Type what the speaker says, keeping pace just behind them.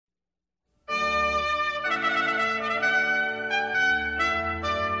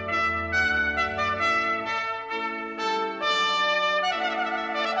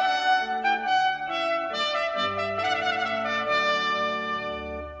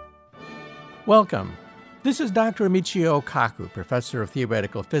Welcome. This is Dr. Michio Kaku, Professor of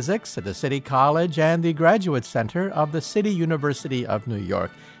Theoretical Physics at the City College and the Graduate Center of the City University of New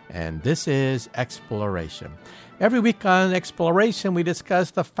York, and this is Exploration. Every week on Exploration, we discuss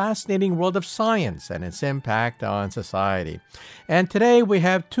the fascinating world of science and its impact on society. And today we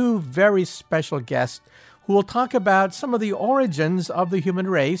have two very special guests who will talk about some of the origins of the human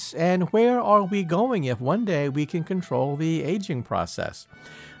race and where are we going if one day we can control the aging process.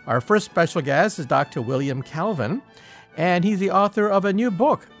 Our first special guest is Dr. William Calvin, and he's the author of a new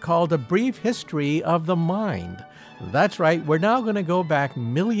book called A Brief History of the Mind. That's right, we're now going to go back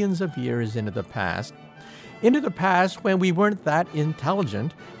millions of years into the past when we weren't that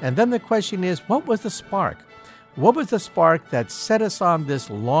intelligent, and then the question is, what was the spark? What was the spark that set us on this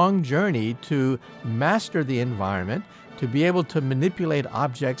long journey to master the environment, to be able to manipulate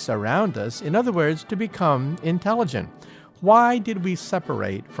objects around us, in other words, to become intelligent? Why did we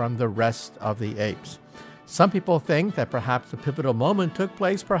separate from the rest of the apes? Some people think that perhaps the pivotal moment took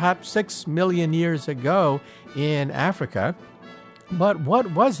place perhaps 6 million years ago in Africa. But what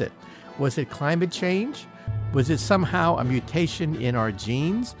was it? Was it climate change? Was it somehow a mutation in our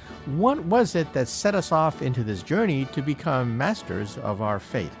genes? What was it that set us off into this journey to become masters of our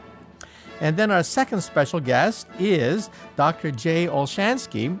fate? And then our second special guest is Dr. Jay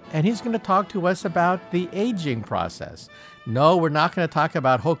Olshansky, and he's going to talk to us about the aging process. No, we're not going to talk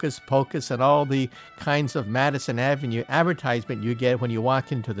about hocus pocus and all the kinds of Madison Avenue advertisement you get when you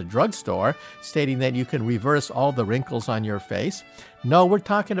walk into the drugstore, stating that you can reverse all the wrinkles on your face. No, we're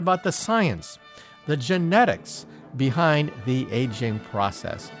talking about the science, the genetics behind the aging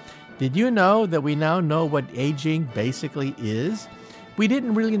process. Did you know that we now know what aging basically is? We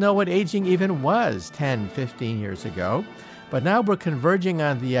didn't really know what aging even was 10, 15 years ago, but now we're converging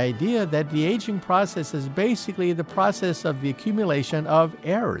on the idea that the aging process is basically the process of the accumulation of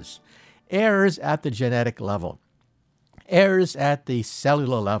errors at the genetic level, errors at the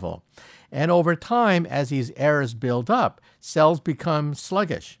cellular level. And over time, as these errors build up, cells become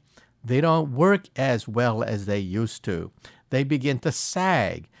sluggish. They don't work as well as they used to. They begin to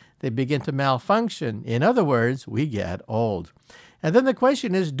sag. They begin to malfunction. In other words, we get old. And then the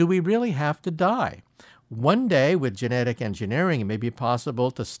question is, do we really have to die? One day, with genetic engineering, it may be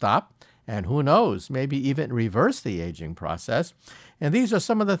possible to stop, and who knows, maybe even reverse the aging process. And these are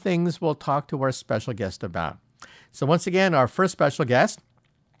some of the things we'll talk to our special guest about. So once again, our first special guest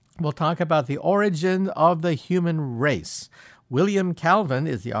will talk about the origin of the human race. William Calvin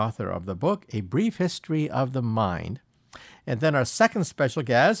is the author of the book, A Brief History of the Mind. And then our second special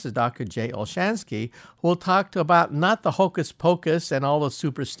guest is Dr. Jay Olshansky, who will talk about not the hocus pocus and all the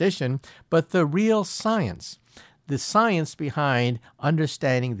superstition, but the real science, the science behind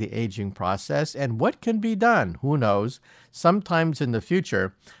understanding the aging process and what can be done, who knows, sometimes in the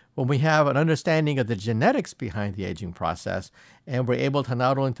future when we have an understanding of the genetics behind the aging process and we're able to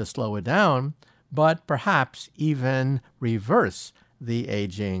not only to slow it down, but perhaps even reverse the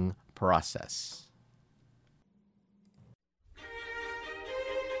aging process.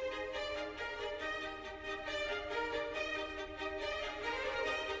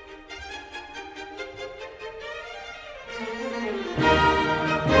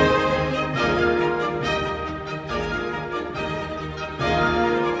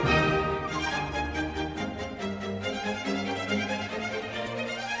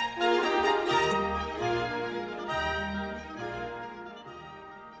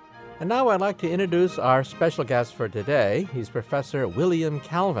 And now I'd like to introduce our special guest for today. He's Professor William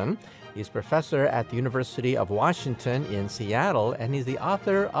Calvin. He's professor at the University of Washington in Seattle, and he's the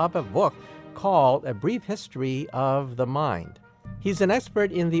author of a book called A Brief History of the Mind. He's an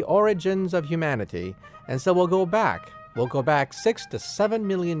expert in the origins of humanity, and so we'll go back 6 to 7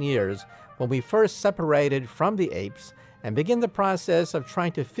 million years when we first separated from the apes and begin the process of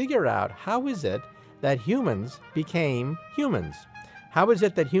trying to figure out how is it that humans became humans. How is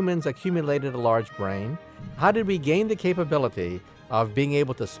it that humans accumulated a large brain? How did we gain the capability of being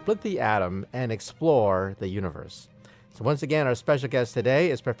able to split the atom and explore the universe? So once again, our special guest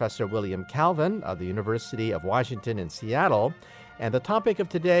today is Professor William Calvin of the University of Washington in Seattle, and the topic of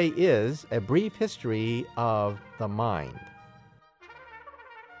today is A Brief History of the Mind.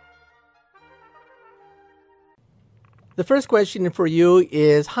 The first question for you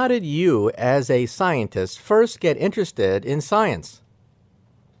is, how did you, as a scientist, first get interested in science?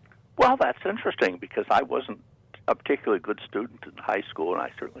 Well, that's interesting because I wasn't a particularly good student in high school, and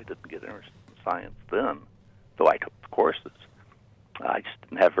I certainly didn't get interested in science then, though I took the courses. I just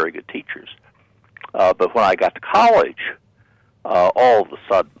didn't have very good teachers. But when I got to college, all of a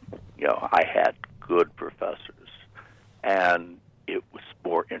sudden, I had good professors, and it was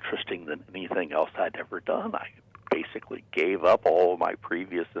more interesting than anything else I'd ever done. I basically gave up all of my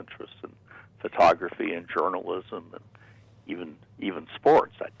previous interests in photography and journalism and even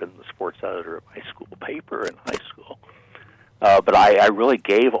sports. I'd been the sports editor of my school paper in high school. But I really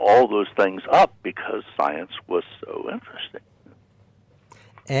gave all those things up because science was so interesting.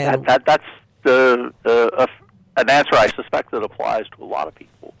 And that's an answer I suspect that applies to a lot of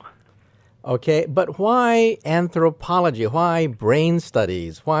people. okay, but why anthropology? Why brain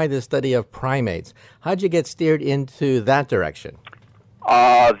studies? Why the study of primates? How'd you get steered into that direction?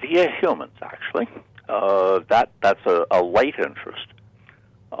 Via humans, actually. That's a late interest.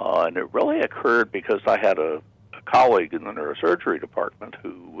 And it really occurred because I had a colleague in the neurosurgery department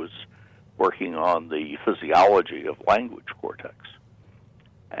who was working on the physiology of language cortex.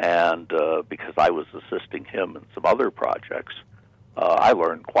 And because I was assisting him in some other projects, I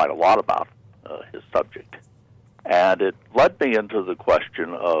learned quite a lot about his subject. And it led me into the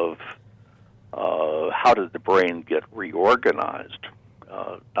question of how did the brain get reorganized?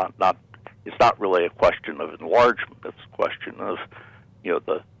 It's not really a question of enlargement. It's a question of,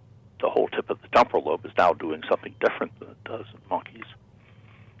 the whole tip of the temporal lobe is now doing something different than it does in monkeys.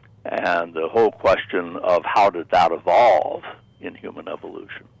 And the whole question of how did that evolve in human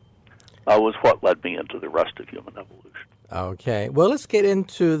evolution was what led me into the rest of human evolution. Okay, well, let's get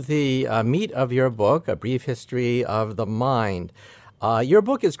into the meat of your book, A Brief History of the Mind. Your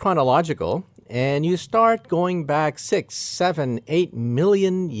book is chronological, and you start going back 6, 7, 8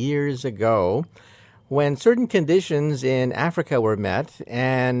 million years ago when certain conditions in Africa were met,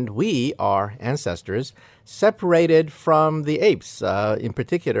 and we, our ancestors, separated from the apes, in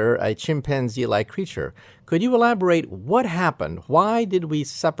particular, a chimpanzee-like creature. Could you elaborate what happened? Why did we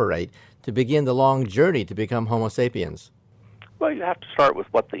separate to begin the long journey to become Homo sapiens? Well, you have to start with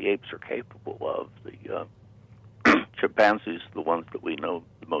what the apes are capable of. The chimpanzees are the ones that we know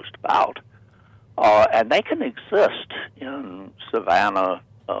the most about. And they can exist in savanna,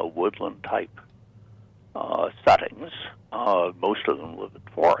 woodland-type settings. Most of them live in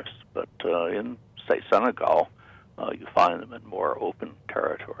forests, but in, say, Senegal, you find them in more open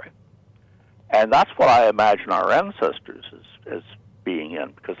territory. And that's what I imagine our ancestors as being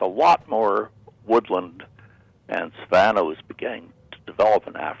in, because a lot more woodland and savanna was beginning to develop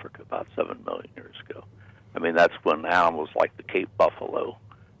in Africa about 7 million years ago. I mean, that's when animals like the Cape buffalo,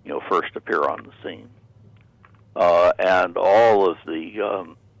 first appear on the scene, and all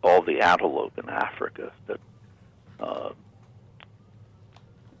the antelope in Africa that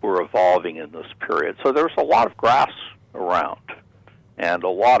were evolving in this period. So there was a lot of grass around and a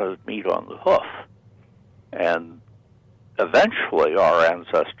lot of meat on the hoof, and eventually our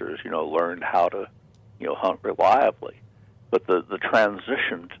ancestors, learned how to, hunt reliably. But the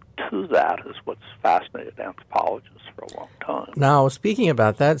transition to that is what's fascinated anthropologists for a long time. Now, speaking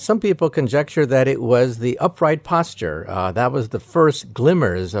about that, some people conjecture that it was the upright posture. That was the first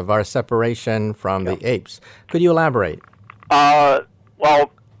glimmers of our separation from the apes. Could you elaborate?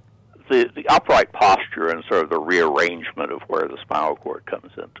 Well, the upright posture and sort of the rearrangement of where the spinal cord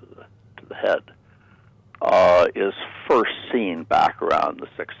comes into the head is first seen back around the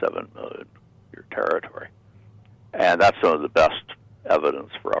 6-7 million year territory. And that's some of the best evidence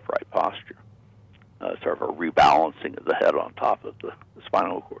for upright posture, sort of a rebalancing of the head on top of the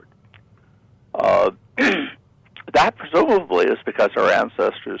spinal cord. That presumably is because our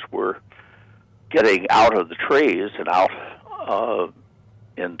ancestors were getting out of the trees and out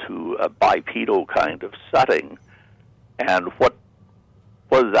into a bipedal kind of setting, and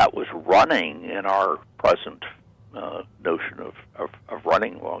whether that was running in our present notion of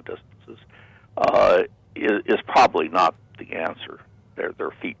running long distances is probably not the answer.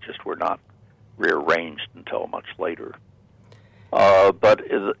 Their feet just were not rearranged until much later. But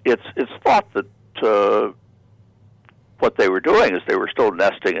it's thought that what they were doing is they were still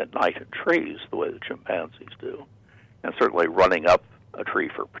nesting at night in trees the way the chimpanzees do, and certainly running up a tree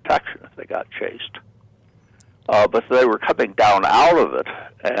for protection if they got chased. But they were coming down out of it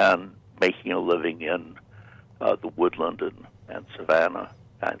and making a living in the woodland and savanna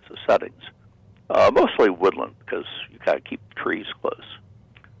kinds of settings. Mostly woodland, because you got to keep the trees close.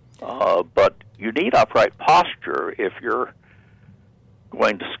 But you need upright posture if you're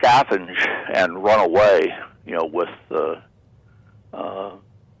going to scavenge and run away, with at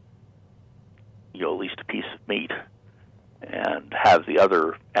least a piece of meat, and have the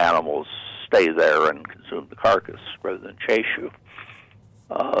other animals stay there and consume the carcass rather than chase you.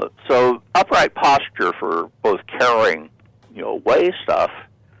 So upright posture for both carrying, away stuff,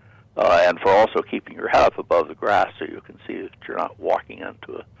 and for also keeping your head up above the grass so you can see that you're not walking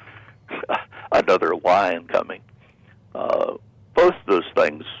into another lion coming. Both of those things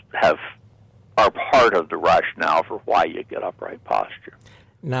things are part of the rationale for why you get upright posture.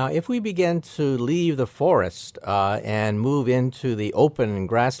 Now, if we begin to leave the forest and move into the open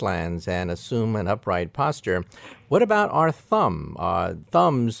grasslands and assume an upright posture, what about our thumb?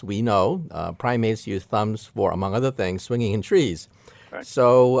 Thumbs, we know, primates use thumbs for, among other things, swinging in trees. Right.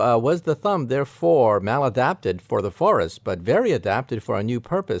 So was the thumb, therefore, maladapted for the forest, but very adapted for a new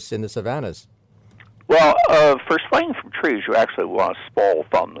purpose in the savannas? Well, for swinging from trees, you actually want a small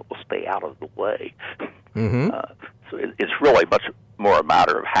thumb that will stay out of the way. Mm-hmm. So it's really much more a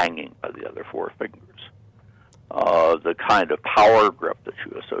matter of hanging by the other four fingers. The kind of power grip that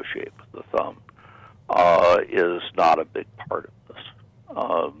you associate with the thumb is not a big part of this.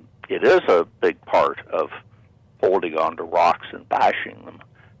 It is a big part of holding onto rocks and bashing them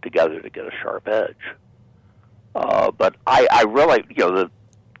together to get a sharp edge. But I really, the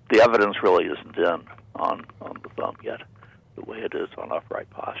evidence really isn't in on the thumb yet, the way it is on upright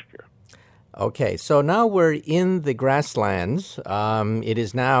posture. Okay, so now we're in the grasslands. It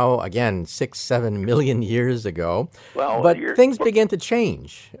is now, again, 6-7 million years ago. Well, but things begin to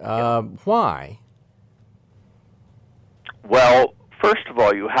change. Why? Well, first of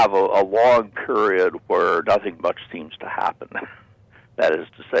all, you have a long period where nothing much seems to happen. That is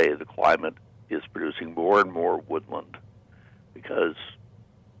to say, the climate is producing more and more woodland because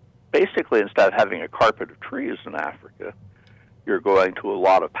basically instead of having a carpet of trees in Africa, you're going to a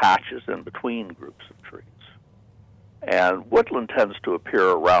lot of patches in between groups of trees. And woodland tends to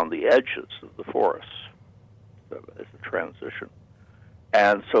appear around the edges of the forests as a transition.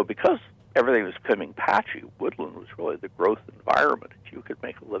 And so because everything was becoming patchy, woodland was really the growth environment. If you could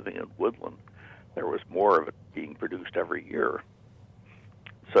make a living in woodland, there was more of it being produced every year.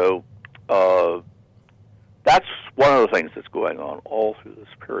 So that's one of the things that's going on all through this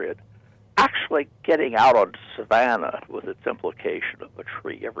period. Actually getting out on savanna with its implication of a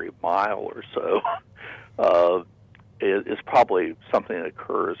tree every mile or so is probably something that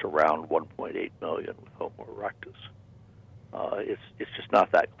occurs around 1.8 million with Homo erectus. It's just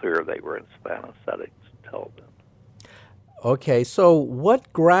not that clear they were in savanna settings until then. Okay, so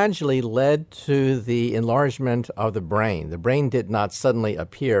what gradually led to the enlargement of the brain? The brain did not suddenly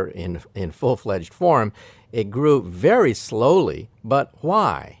appear in full-fledged form. It grew very slowly, but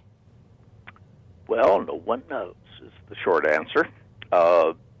why? Well, no one knows is the short answer.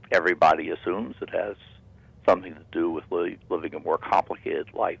 Everybody assumes it has something to do with living a more complicated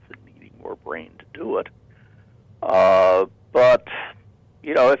life and needing more brain to do it. But,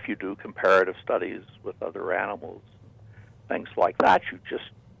 if you do comparative studies with other animals, things like that, you just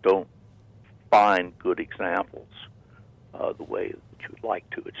don't find good examples the way that you'd like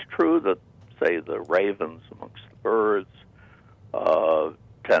to. It's true that, say, the ravens amongst the birds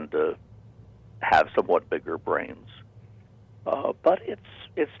tend to have somewhat bigger brains, but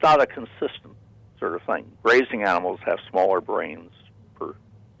it's not a consistent sort of thing. Grazing animals have smaller brains per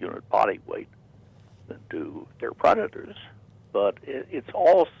unit body weight than do their predators, but it's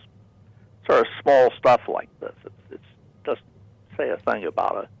all sort of small stuff like this. It doesn't say a thing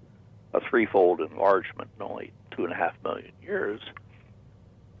about a threefold enlargement in only 2.5 million years,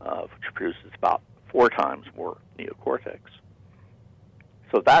 which produces about 4 times more neocortex.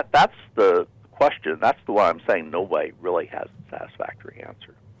 So that's the question. That's the one I'm saying nobody really has a satisfactory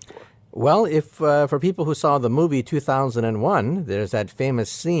answer for. Well, if for people who saw the movie 2001, there's that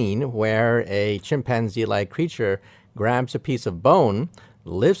famous scene where a chimpanzee-like creature grabs a piece of bone,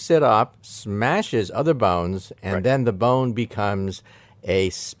 lifts it up, smashes other bones, and Right. then the bone becomes a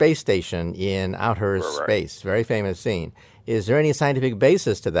space station in outer space. Very famous scene. Is there any scientific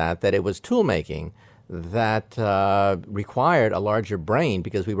basis to that it was tool-making that required a larger brain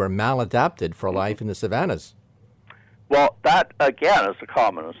because we were maladapted for life in the savannas? Well, that, again, is a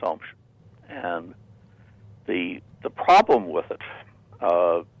common assumption. And the problem with it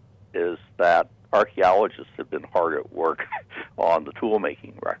is that archaeologists have been hard at work on the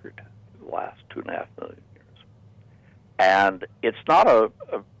tool-making record the last 2.5 million years. And it's not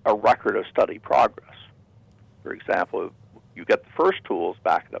a record of steady progress. For example, you get the first tools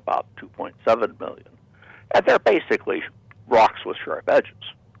back at about 2.7 million, and they're basically rocks with sharp edges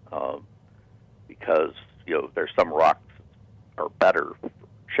because, there's some rocks that are better for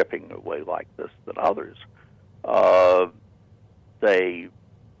chipping away like this than others. They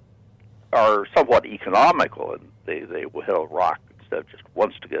are somewhat economical, and they will hit a rock instead of just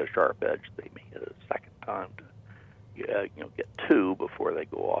once to get a sharp edge. They may hit it a second time to get 2 before they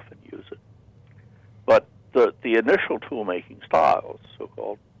go off and use it. But the initial tool-making styles,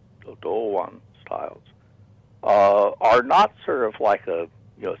 so-called Dodowan styles, are not sort of like a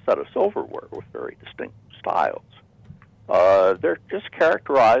set of silverware with very distinct styles. They're just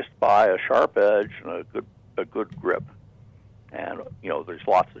characterized by a sharp edge and a good grip, and there's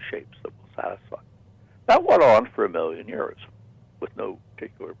lots of shapes that will satisfy. That went on for 1,000,000 years with no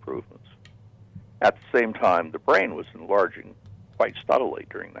particular improvements. At the same time, the brain was enlarging quite steadily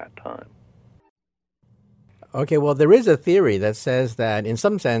during that time. Okay, well, there is a theory that says that in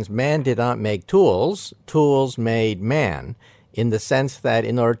some sense, man did not make tools, tools made man, in the sense that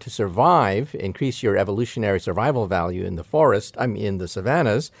in order to survive, increase your evolutionary survival value in the forest, in the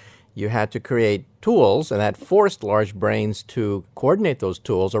savannas, you had to create tools, and that forced large brains to coordinate those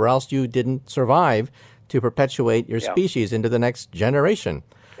tools, or else you didn't survive to perpetuate your species into the next generation.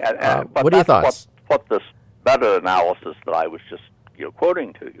 What are your thoughts? What this meta-analysis that I was just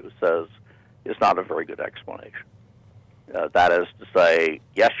quoting to you says is not a very good explanation. That is to say,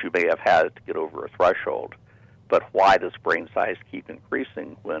 yes, you may have had to get over a threshold, but why does brain size keep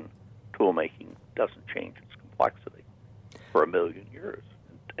increasing when tool making doesn't change its complexity for 1,000,000 years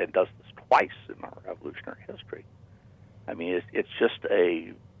and does this twice in our evolutionary history? I mean, it's just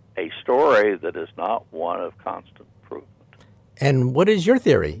a story that is not one of constant improvement. And what is your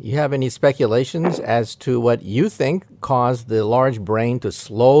theory? You have any speculations as to what you think caused the large brain to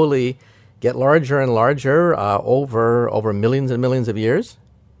slowly get larger and larger over millions and millions of years?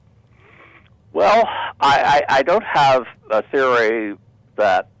 Well, I don't have a theory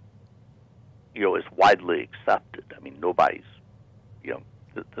that is widely accepted. I mean, nobody's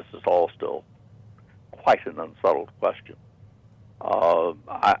this is all still quite an unsettled question.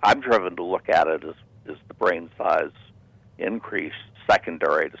 I'm driven to look at it as the brain size increase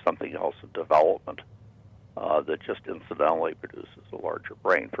secondary to something else in development that just incidentally produces a larger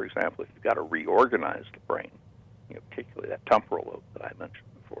brain. For example, if you've got to reorganize the brain, particularly that temporal lobe that I mentioned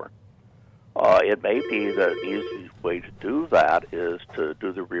before, it may be the easiest way to do that is to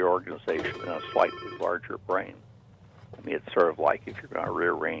do the reorganization in a slightly larger brain. I mean, it's sort of like if you're going to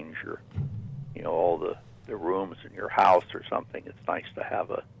rearrange all the rooms in your house or something, it's nice to have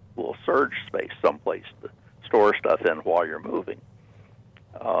a little surge space someplace to store stuff in while you're moving.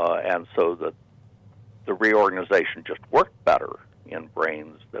 And so the reorganization just worked better in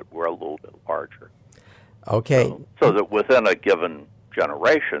brains that were a little bit larger. Okay. So that within a given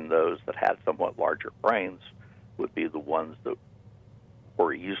generation, those that had somewhat larger brains would be the ones that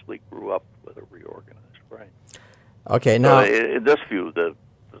more easily grew up with a reorganized brain. Okay, now... So in this view, the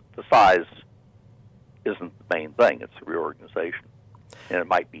size isn't the main thing, it's the reorganization. And it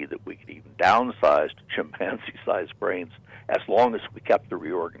might be that we could even downsize to chimpanzee-sized brains as long as we kept the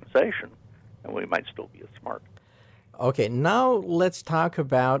reorganization, and we might still be as smart. Okay, now let's talk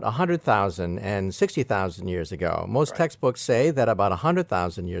about 100,000 and 60,000 years ago. Most textbooks say that about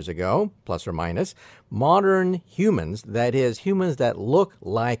 100,000 years ago, plus or minus, modern humans, that is, humans that look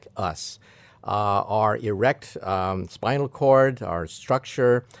like us, our erect spinal cord, our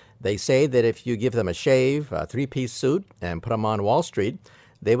structure. They say that if you give them a shave, a three-piece suit, and put them on Wall Street,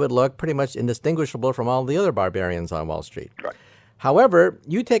 they would look pretty much indistinguishable from all the other barbarians on Wall Street. Right. However,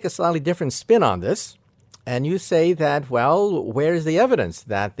 you take a slightly different spin on this, and you say that, well, where's the evidence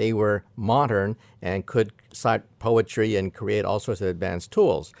that they were modern and could cite poetry and create all sorts of advanced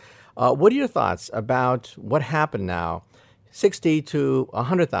tools? What are your thoughts about what happened now 60 to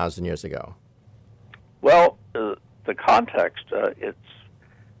 100,000 years ago? Well, the context,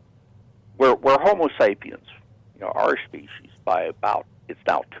 we're Homo sapiens, our species, by about, it's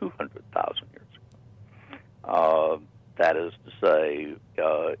now 200,000 years ago. That is to say,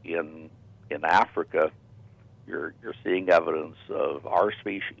 in Africa, you're seeing evidence of our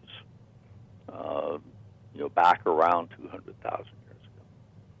species, back around 200,000 years ago.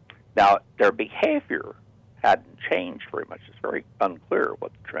 Now, their behavior hadn't changed very much. It's very unclear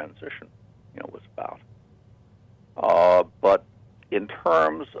what the transition, was about. But in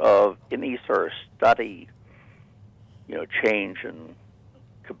terms of any sort of study, change in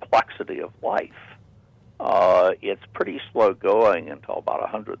complexity of life, it's pretty slow going until about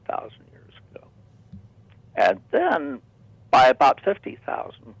 100,000 years ago. And then by about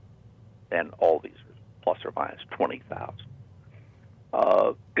 50,000, and all these are plus or minus 20,000,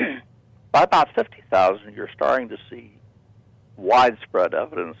 by about 50,000, you're starting to see widespread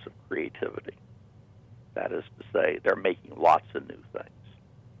evidence of creativity. That is to say, they're making lots of new things.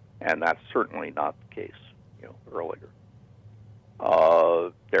 And that's certainly not the case, earlier.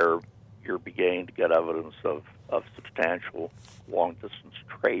 You're beginning to get evidence of substantial long-distance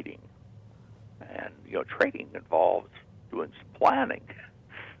trading. And, trading involves doing some planning.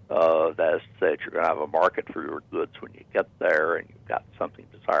 That is to say that you're going to have a market for your goods when you get there, and you've got something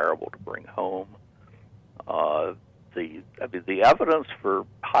desirable to bring home. The evidence for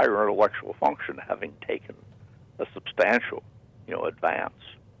higher intellectual function having taken a substantial, advance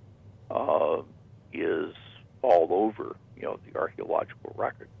is all over, the archaeological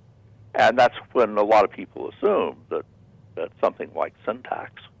record. And that's when a lot of people assume that something like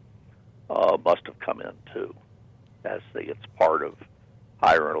syntax must have come in too, as it's part of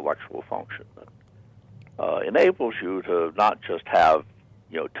higher intellectual function that enables you to not just have,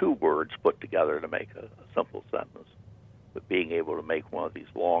 two words put together to make a simple sentence, but being able to make one of these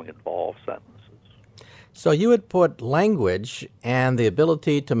long, involved sentences. So you would put language and the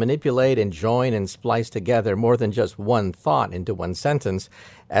ability to manipulate and join and splice together more than just one thought into one sentence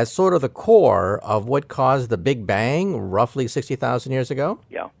as sort of the core of what caused the Big Bang roughly 60,000 years ago?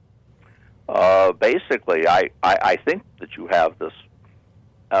 Yeah. Basically, I think that you have this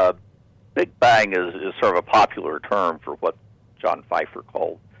Big Bang is sort of a popular term for what John Pfeiffer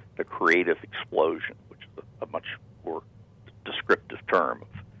called the creative explosion, which is a much more descriptive term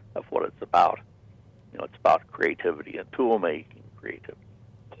of what it's about. It's about creativity and tool making, creative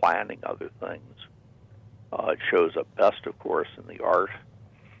planning other things. It shows up best, of course, in the art,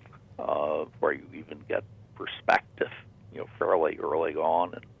 where you even get perspective, fairly early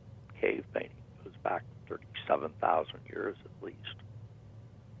on in cave painting. It goes back 37,000 years at least.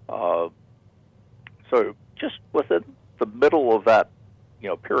 So just within the middle of that,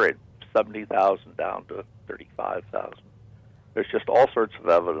 period, 70,000 down to 35,000, there's just all sorts of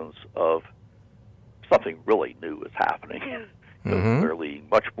evidence of something really new is happening. They're leading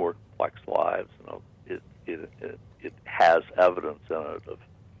much more complex lives. It has evidence in it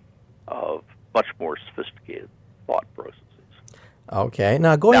of much more sophisticated thought processes. Okay.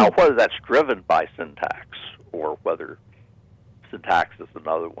 Now, whether that's driven by syntax or whether syntax is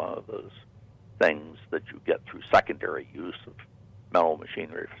another one of those things that you get through secondary use of mental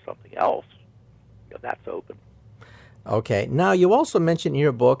machinery for something else, that's open. Okay. Now, you also mentioned in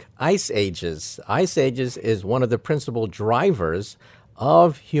your book Ice Ages. Ice Ages is one of the principal drivers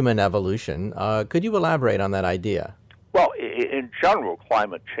of human evolution. Could you elaborate on that idea? Well, in general,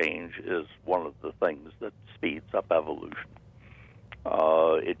 climate change is one of the things that speeds up evolution.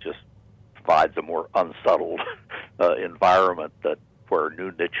 It just provides a more unsettled environment where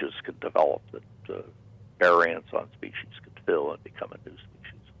new niches can develop that variants on species can fill and become a new species.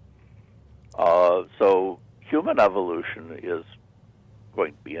 So human evolution is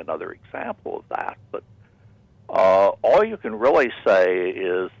going to be another example of that, but all you can really say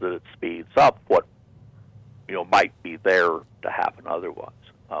is that it speeds up what might be there to happen otherwise.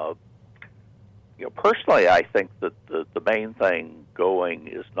 Personally, I think that the main thing going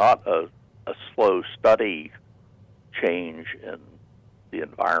is not a slow, steady change in the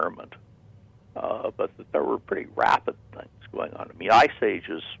environment, but that there were pretty rapid things going on. I mean, ice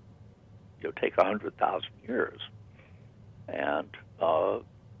ages take 100,000 years, and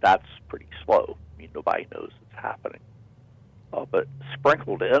that's pretty slow. I mean, nobody knows it's happening. But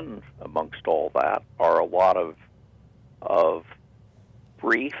sprinkled in amongst all that are a lot of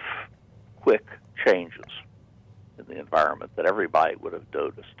brief, quick changes in the environment that everybody would have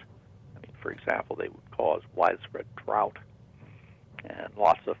noticed. I mean, for example, they would cause widespread drought and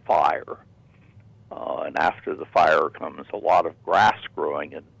lots of fire. And after the fire comes a lot of grass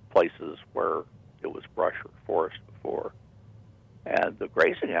growing in places where it was brush or forest before. And the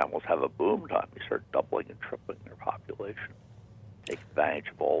grazing animals have a boom time. They start doubling and tripling their population, take advantage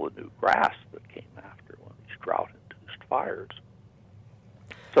of all the new grass that came after one of these drought-induced fires.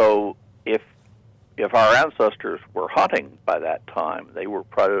 So if our ancestors were hunting by that time, they were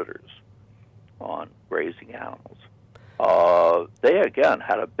predators on grazing animals. They, again,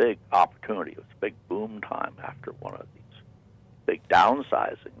 had a big opportunity. It was a big boom time after one of these big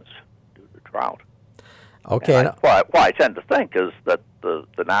downsizings due to drought. Okay. What I tend to think is that the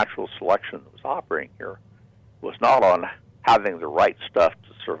natural selection that was operating here was not on having the right stuff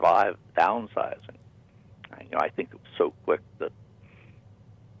to survive downsizing. I think it was so quick that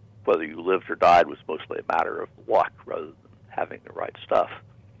whether you lived or died was mostly a matter of luck rather than having the right stuff.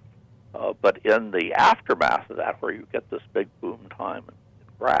 But in the aftermath of that, where you get this big boom time in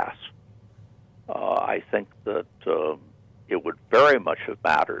grass, I think that it would very much have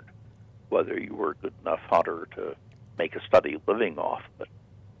mattered whether you were a good enough hunter to make a steady living off of it,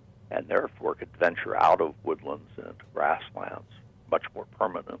 and therefore could venture out of woodlands and into grasslands much more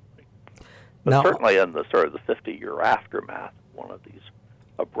permanently. But now, certainly in the sort of the 50-year aftermath, one of these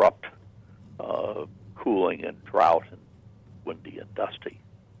abrupt cooling and drought and windy and dusty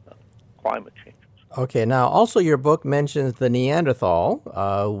climate changes. Okay, now also your book mentions the Neanderthal.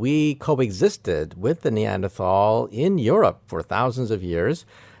 We coexisted with the Neanderthal in Europe for thousands of years.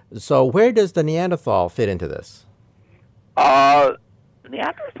 So where does the Neanderthal fit into this?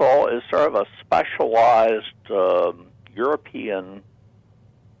 Neanderthal is sort of a specialized European,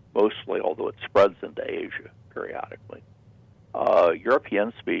 mostly, although it spreads into Asia periodically,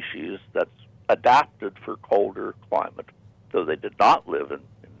 European species that's adapted for colder climate, though they did not live in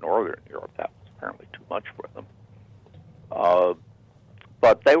northern Europe. That was apparently too much for them.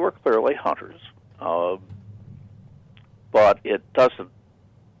 But they were clearly hunters. But it doesn't,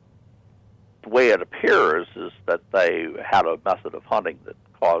 the way it appears is that they had a method of hunting that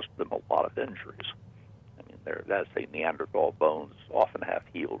caused them a lot of injuries. I mean, as they Neanderthal bones often have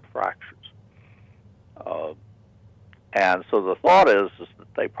healed fractures. And so the thought is that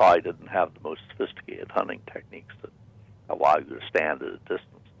they probably didn't have the most sophisticated hunting techniques that allow you to stand at a distance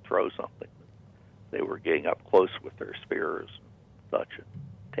and throw something. They were getting up close with their spears and such and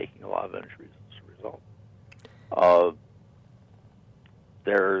taking a lot of injuries as a result.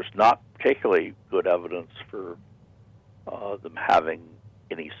 There's not particularly good evidence for them having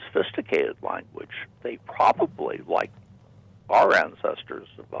any sophisticated language. They probably, like our ancestors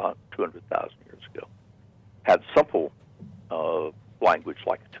about 200,000 years ago, had simple language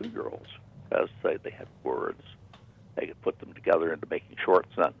like a 2-year-old's. As they had words. They could put them together into making short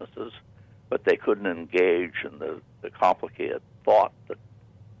sentences, but they couldn't engage in the complicated thought that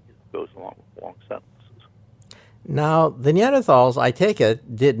goes along with long sentences. Now, the Neanderthals, I take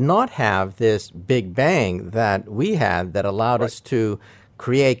it, did not have this big bang that we had that allowed us to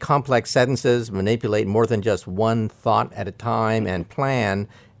create complex sentences, manipulate more than just one thought at a time, and plan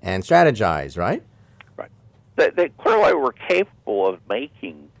and strategize, right? Right. They clearly were capable of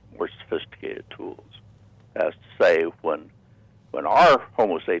making more sophisticated tools. As to say, when our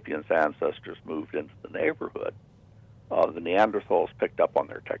Homo sapiens ancestors moved into the neighborhood, the Neanderthals picked up on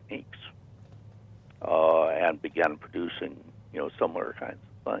their techniques and began producing, similar kinds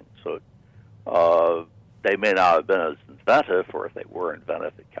of things. So they may not have been as inventive, or if they were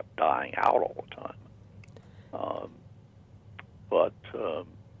inventive, they kept dying out all the time. But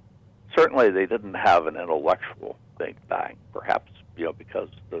certainly they didn't have an intellectual big bang, perhaps because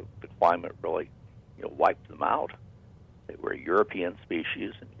the climate really wiped them out. They were a European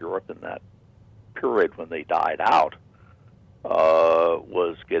species, and Europe in that period when they died out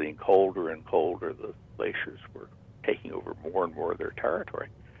was getting colder and colder. The glaciers were taking over more and more of their territory.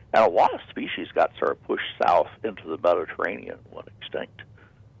 And a lot of species got sort of pushed south into the Mediterranean and went extinct.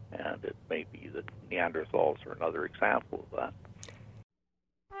 And it may be that Neanderthals are another example of that.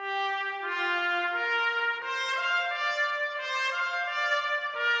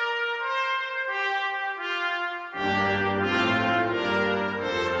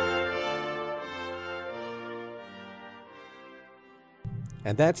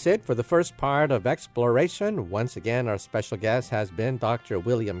 And that's it for the first part of Exploration. Once again, our special guest has been Dr.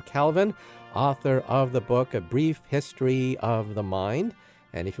 William Calvin, author of the book A Brief History of the Mind.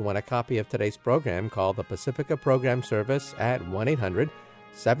 And if you want a copy of today's program, call the Pacifica Program Service at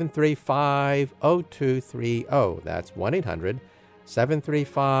 1-800-735-0230. That's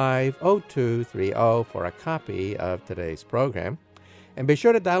 1-800-735-0230 for a copy of today's program. And be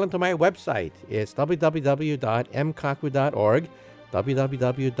sure to dial into my website. It's www.mkaku.org.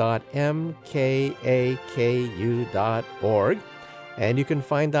 www.mkaku.org. And you can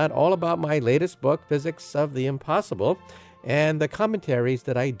find out all about my latest book, Physics of the Impossible, and the commentaries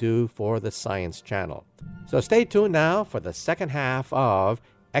that I do for the Science Channel. So stay tuned now for the second half of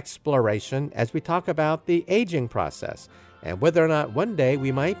Exploration as we talk about the aging process and whether or not one day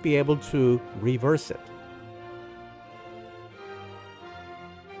we might be able to reverse it.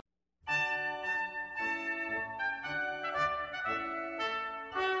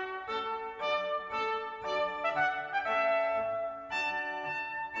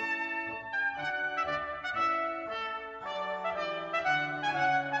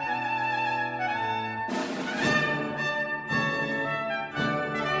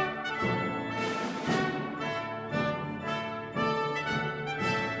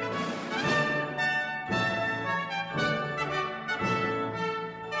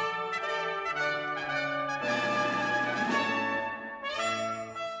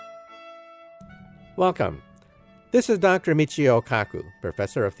 Welcome. This is Dr. Michio Kaku,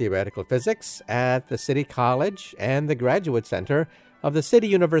 Professor of Theoretical Physics at the City College and the Graduate Center of the City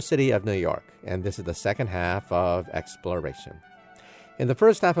University of New York, and this is the second half of Exploration. In the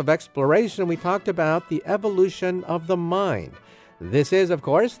first half of Exploration, we talked about the evolution of the mind. This is, of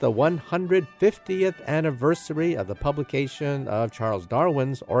course, the 150th anniversary of the publication of Charles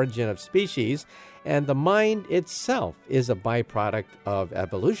Darwin's Origin of Species, and the mind itself is a byproduct of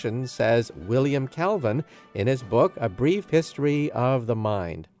evolution, says William Calvin in his book, A Brief History of the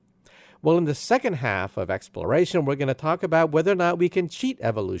Mind. Well, in the second half of exploration, we're going to talk about whether or not we can cheat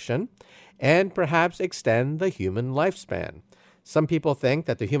evolution and perhaps extend the human lifespan. Some people think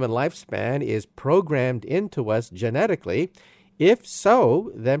that the human lifespan is programmed into us genetically. If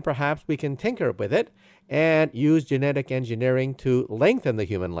so, then perhaps we can tinker with it and use genetic engineering to lengthen the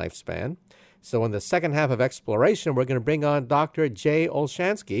human lifespan. So in the second half of exploration, we're going to bring on Dr. Jay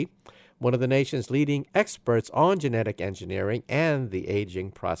Olshansky, one of the nation's leading experts on genetic engineering and the aging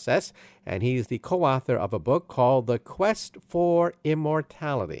process, and he's the co-author of a book called The Quest for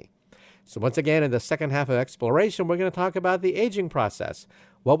Immortality. So once again, in the second half of exploration, we're going to talk about the aging process,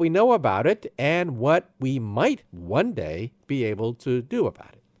 what we know about it, and what we might one day be able to do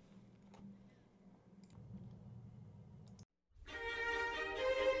about it.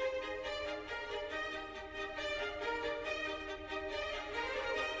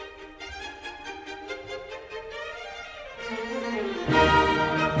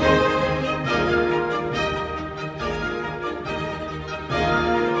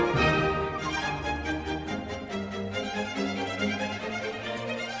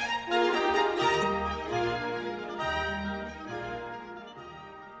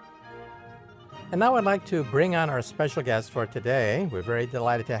 And now I'd like to bring on our special guest for today. We're very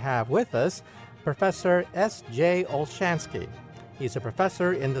delighted to have with us Professor S.J. Olshansky. He's a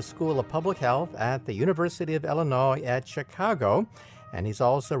professor in the School of Public Health at the University of Illinois at Chicago, and he's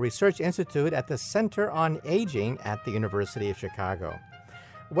also a research institute at the Center on Aging at the University of Chicago.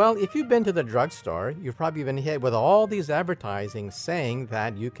 Well, if you've been to the drugstore, you've probably been hit with all these advertising saying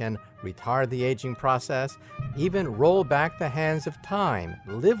that you can retard the aging process, even roll back the hands of time,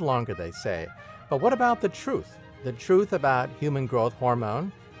 live longer, they say. But what about the truth? The truth about human growth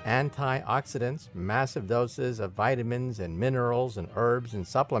hormone, antioxidants, massive doses of vitamins and minerals and herbs and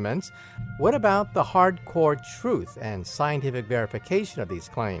supplements. What about the hardcore truth and scientific verification of these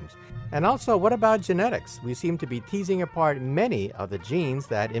claims? And also, what about genetics? We seem to be teasing apart many of the genes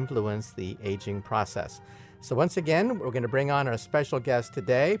that influence the aging process. So once again, we're going to bring on our special guest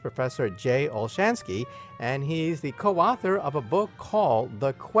today, Professor Jay Olshansky, and he's the co-author of a book called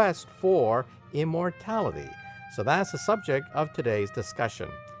The Quest for Immortality. So that's the subject of today's discussion,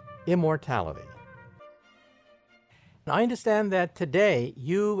 immortality. Now, I understand that today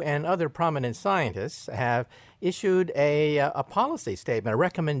you and other prominent scientists have issued a policy statement, a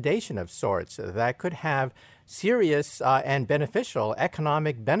recommendation of sorts that could have serious and beneficial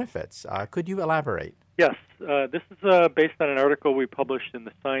economic benefits. Could you elaborate? Yes, this is based on an article we published in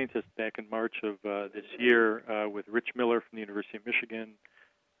The Scientist back in March of this year with Rich Miller from the University of Michigan,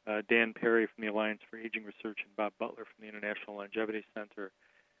 Dan Perry from the Alliance for Aging Research, and Bob Butler from the International Longevity Center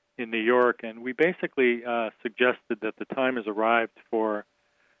in New York. And we basically suggested that the time has arrived for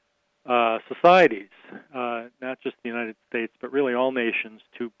societies, not just the United States, but really all nations,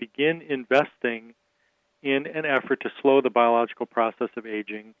 to begin investing in an effort to slow the biological process of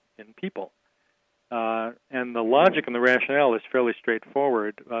aging in people. And the logic and the rationale is fairly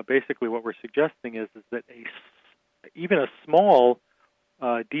straightforward. Basically, what we're suggesting is that even a small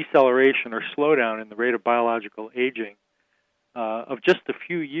deceleration or slowdown in the rate of biological aging of just a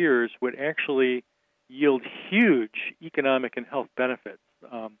few years would actually yield huge economic and health benefits.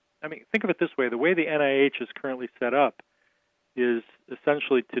 I mean, think of it this way. The way the NIH is currently set up is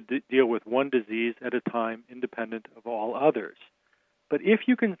essentially to deal with one disease at a time, independent of all others. But if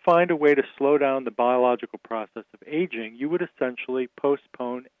you can find a way to slow down the biological process of aging, you would essentially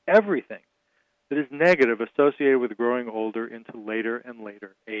postpone everything that is negative associated with growing older into later and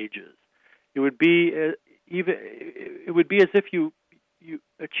later ages. It would be as if you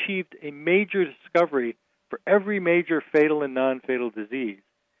achieved a major discovery for every major fatal and non-fatal disease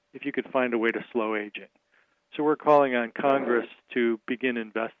if you could find a way to slow aging. So we're calling on Congress to begin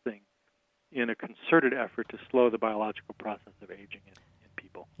investing in a concerted effort to slow the biological process of aging in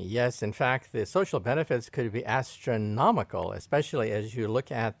people. Yes, in fact, the social benefits could be astronomical, especially as you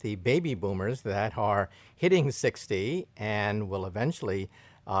look at the baby boomers that are hitting 60 and will eventually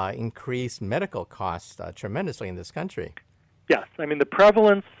increase medical costs tremendously in this country. Yes, I mean, the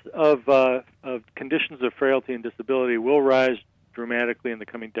prevalence of conditions of frailty and disability will rise dramatically in the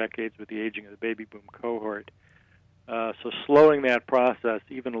coming decades with the aging of the baby boom cohort. So slowing that process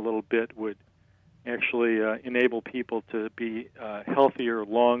even a little bit would actually enable people to be healthier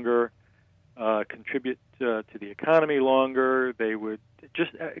longer, contribute to the economy longer. They would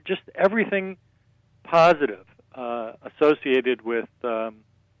just everything positive associated with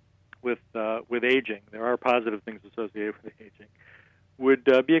aging. There are positive things associated with aging would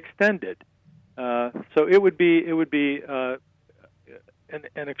be extended. So it would be an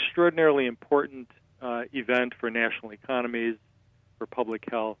extraordinarily important event for national economies, for public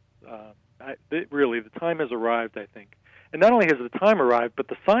health, Really, the time has arrived, I think. And not only has the time arrived, but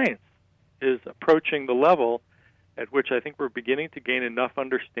the science is approaching the level at which I think we're beginning to gain enough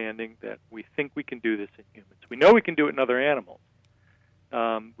understanding that we think we can do this in humans. We know we can do it in other animals.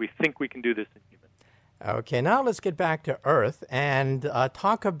 We think we can do this in humans. Okay, now let's get back to Earth and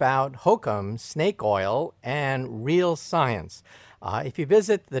talk about hokum, snake oil, and real science. If you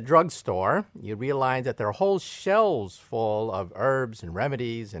visit the drugstore, you realize that there are whole shelves full of herbs and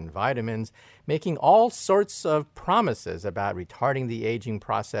remedies and vitamins, making all sorts of promises about retarding the aging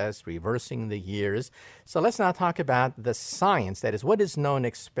process, reversing the years. So let's now talk about the science, that is, what is known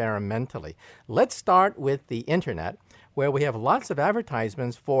experimentally. Let's start with the internet, where we have lots of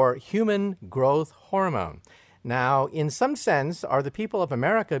advertisements for human growth hormone. Now, in some sense, are the people of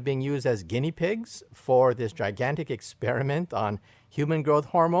America being used as guinea pigs for this gigantic experiment on human growth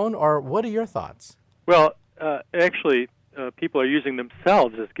hormone, or what are your thoughts? Well, actually, people are using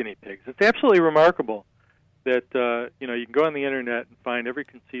themselves as guinea pigs. It's absolutely remarkable that you can go on the internet and find every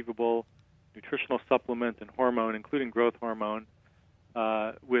conceivable nutritional supplement and hormone, including growth hormone,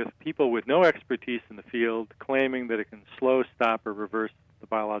 with people with no expertise in the field claiming that it can slow, stop, or reverse the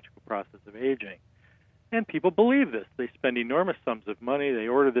biological process of aging. And people believe this. They spend enormous sums of money. They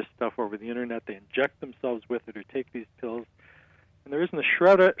order this stuff over the internet. They inject themselves with it or take these pills. And there isn't a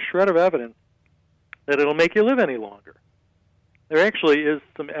shred of evidence that it'll make you live any longer. There actually is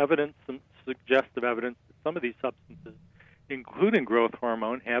some evidence, some suggestive evidence that some of these substances, including growth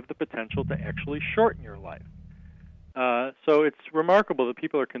hormone, have the potential to actually shorten your life. So it's remarkable that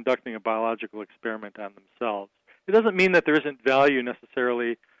people are conducting a biological experiment on themselves. It doesn't mean that there isn't value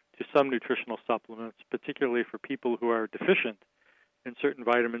necessarily to some nutritional supplements, particularly for people who are deficient in certain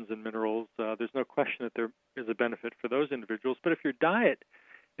vitamins and minerals. There's no question that there is a benefit for those individuals. But if your diet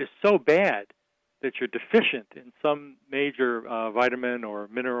is so bad that you're deficient in some major vitamin or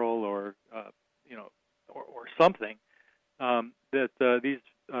mineral or something, that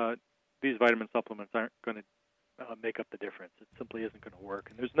these vitamin supplements aren't going to make up the difference. It simply isn't going to work.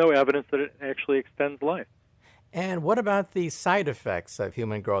 And there's no evidence that it actually extends life. And what about the side effects of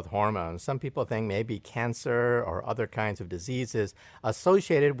human growth hormone? Some people think maybe cancer or other kinds of diseases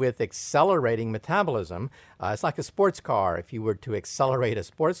associated with accelerating metabolism. It's like a sports car. If you were to accelerate a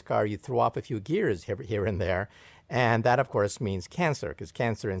sports car, you throw off a few gears here and there. And that, of course, means cancer, because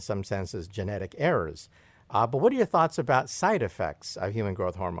cancer in some sense is genetic errors. But what are your thoughts about side effects of human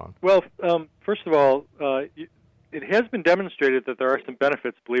growth hormone? Well, first of all, it has been demonstrated that there are some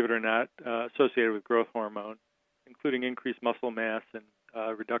benefits, believe it or not, associated with growth hormone, including increased muscle mass and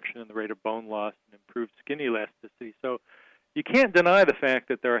reduction in the rate of bone loss and improved skin elasticity. So you can't deny the fact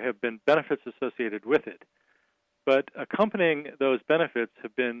that there have been benefits associated with it. But accompanying those benefits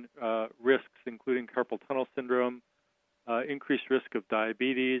have been risks, including carpal tunnel syndrome, increased risk of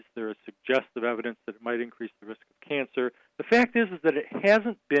diabetes. There is suggestive evidence that it might increase the risk of cancer. The fact is that it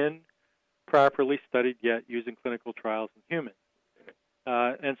hasn't been properly studied yet using clinical trials in humans.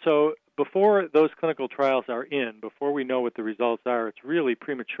 And so before those clinical trials are in, before we know what the results are, it's really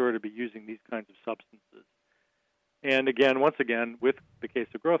premature to be using these kinds of substances. And again, once again, with the case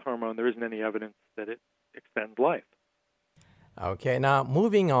of growth hormone, there isn't any evidence that it extends life. Okay, now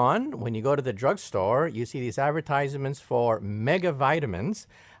moving on, when you go to the drugstore, you see these advertisements for mega vitamins.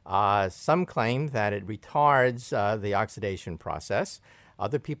 Some claim that it retards the oxidation process.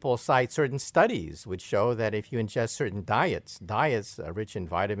 Other people cite certain studies which show that if you ingest certain diets rich in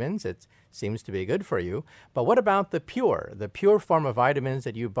vitamins, it seems to be good for you. But what about the pure form of vitamins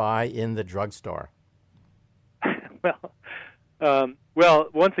that you buy in the drugstore? Well,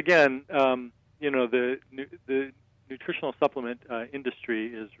 once again, the nutritional supplement industry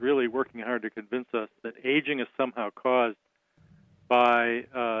is really working hard to convince us that aging is somehow caused by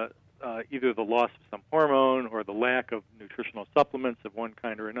either the loss of some hormone or the lack of nutritional supplements of one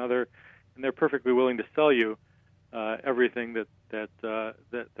kind or another, and they're perfectly willing to sell you everything that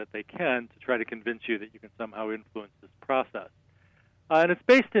they can to try to convince you that you can somehow influence this process. And it's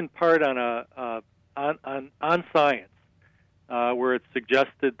based in part on on science, where it's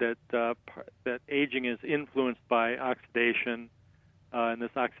suggested that aging is influenced by oxidation, and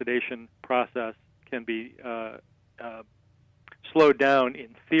this oxidation process can be slowed down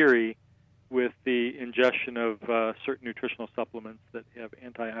in theory with the ingestion of certain nutritional supplements that have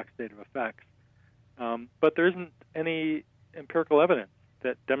antioxidative effects. But there isn't any empirical evidence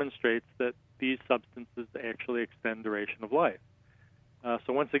that demonstrates that these substances actually extend duration of life.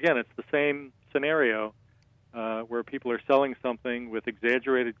 So once again, it's the same scenario where people are selling something with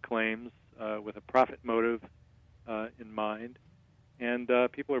exaggerated claims, with a profit motive in mind, and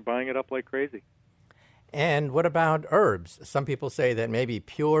people are buying it up like crazy. And what about herbs? Some people say that maybe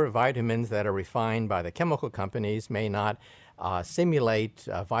pure vitamins that are refined by the chemical companies may not simulate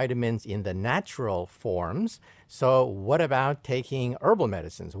vitamins in the natural forms. So what about taking herbal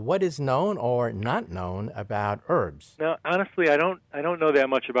medicines? What is known or not known about herbs? Now, honestly, I don't know that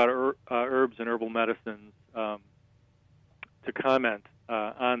much about herbs and herbal medicines to comment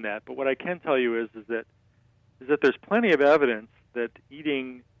on that. But what I can tell you is that there's plenty of evidence that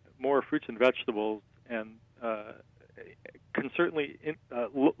eating more fruits and vegetables and can certainly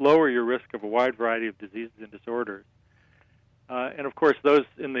lower your risk of a wide variety of diseases and disorders. And of course, those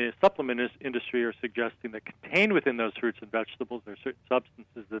in the supplement industry are suggesting that contained within those fruits and vegetables are certain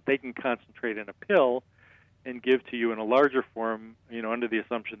substances that they can concentrate in a pill and give to you in a larger form, under the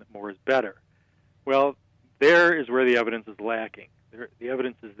assumption that more is better. Well, there is where the evidence is lacking. The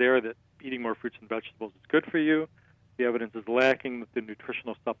evidence is there that eating more fruits and vegetables is good for you. The evidence is lacking that the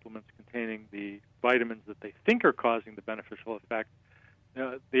nutritional supplements containing the vitamins that they think are causing the beneficial effect,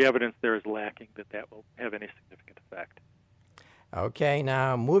 the evidence there is lacking that will have any significant effect. Okay,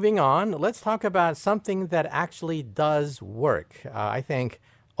 now moving on, let's talk about something that actually does work. I think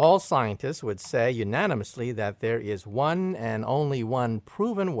all scientists would say unanimously that there is one and only one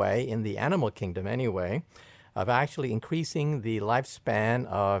proven way, in the animal kingdom anyway, of actually increasing the lifespan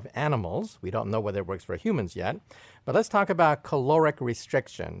of animals. We don't know whether it works for humans yet, but let's talk about caloric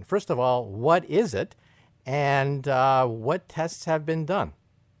restriction. First of all, what is it, and what tests have been done?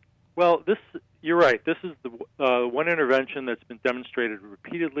 Well, you're right. This is the one intervention that's been demonstrated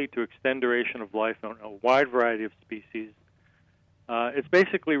repeatedly to extend duration of life on a wide variety of species. It's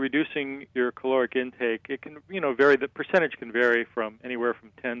basically reducing your caloric intake. It can, vary. The percentage can vary from anywhere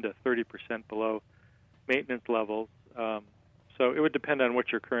from 10 to 30% below maintenance levels. So it would depend on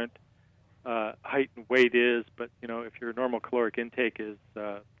what your current height and weight is. But if your normal caloric intake is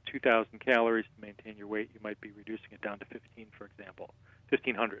 2,000 calories to maintain your weight, you might be reducing it down to 15, for example,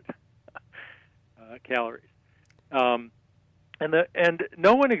 1,500 calories. And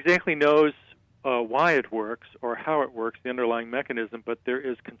no one exactly knows why it works or how it works, the underlying mechanism, but there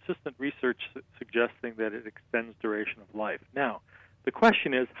is consistent research suggesting that it extends duration of life. Now, the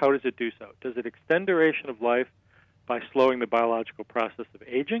question is, how does it do so? Does it extend duration of life by slowing the biological process of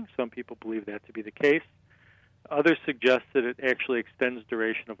aging? Some people believe that to be the case. Others suggest that it actually extends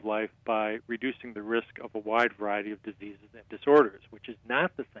duration of life by reducing the risk of a wide variety of diseases and disorders, which is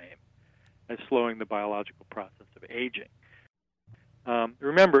not the same as slowing the biological process of aging.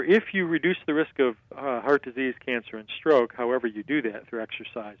 Remember, if you reduce the risk of heart disease, cancer, and stroke, however you do that, through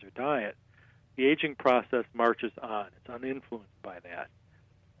exercise or diet, the aging process marches on. It's uninfluenced by that.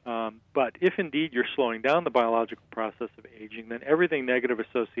 But if indeed you're slowing down the biological process of aging, then everything negative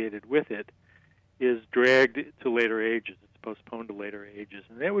associated with it is dragged to later ages. It's postponed to later ages.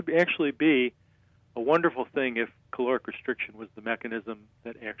 And that would actually be a wonderful thing if caloric restriction was the mechanism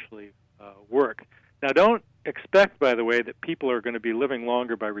that actually worked. Now, don't expect, by the way, that people are going to be living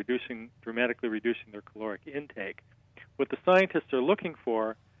longer by dramatically reducing their caloric intake. What the scientists are looking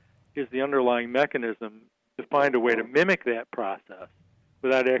for is the underlying mechanism to find a way to mimic that process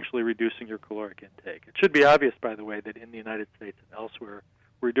without actually reducing your caloric intake. It should be obvious, by the way, that in the United States and elsewhere,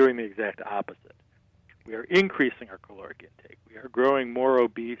 we're doing the exact opposite. We are increasing our caloric intake. We are growing more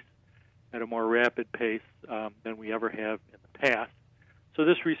obese at a more rapid pace than we ever have in the past. So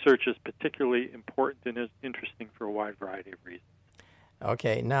this research is particularly important and is interesting for a wide variety of reasons.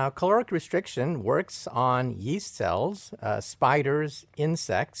 Okay, now caloric restriction works on yeast cells, spiders,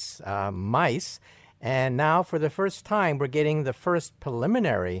 insects, mice, and now for the first time we're getting the first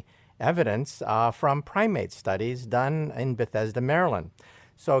preliminary evidence from primate studies done in Bethesda, Maryland.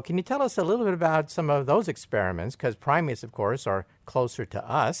 So can you tell us a little bit about some of those experiments, because primates, of course, are closer to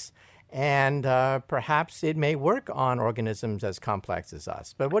us, and perhaps it may work on organisms as complex as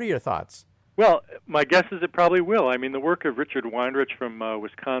us. But what are your thoughts? Well, my guess is it probably will. I mean, the work of Richard Weinrich from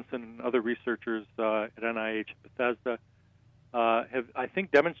Wisconsin and other researchers at NIH and Bethesda have, I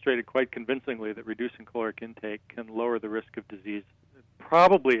think, demonstrated quite convincingly that reducing caloric intake can lower the risk of disease.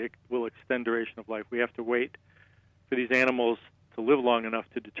 Probably it will extend duration of life. We have to wait for these animals to live long enough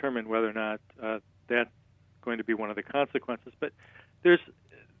to determine whether or not that's going to be one of the consequences. But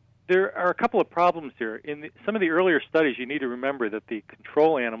there are a couple of problems here. In some of the earlier studies, you need to remember that the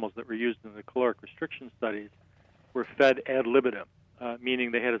control animals that were used in the caloric restriction studies were fed ad libitum,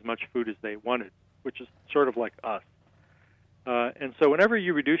 meaning they had as much food as they wanted, which is sort of like us. And so whenever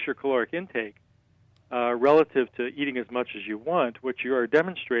you reduce your caloric intake relative to eating as much as you want, what you are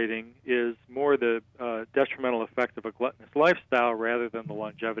demonstrating is more the detrimental effect of a gluttonous lifestyle rather than the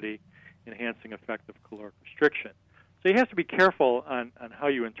longevity-enhancing effect of caloric restriction. So you have to be careful on how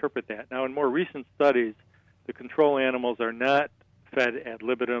you interpret that. Now, in more recent studies, the control animals are not fed ad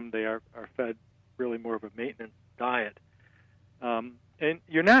libitum. They are fed really more of a maintenance diet. And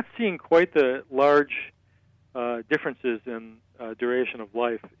you're not seeing quite the large differences in duration of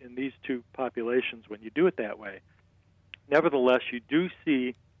life in these two populations when you do it that way. Nevertheless, you do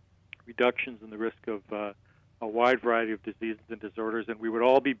see reductions in the risk of a wide variety of diseases and disorders, and we would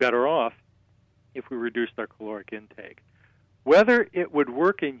all be better off if we reduced our caloric intake. Whether it would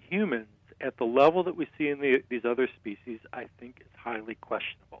work in humans at the level that we see in these other species, I think is highly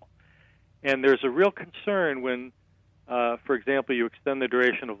questionable. And there's a real concern when, for example, you extend the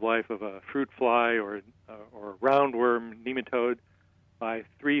duration of life of a fruit fly or a roundworm nematode by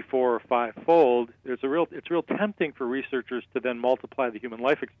 3, 4, or 5-fold. It's real tempting for researchers to then multiply the human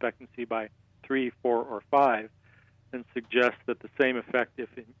life expectancy by 3, 4, or 5 and suggest that the same effect, if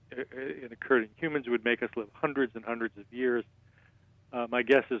it occurred in humans, would make us live hundreds and hundreds of years. My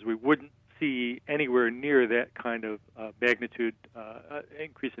guess is we wouldn't see anywhere near that kind of magnitude,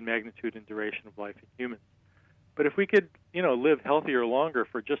 increase in magnitude and duration of life in humans. But if we could, live healthier longer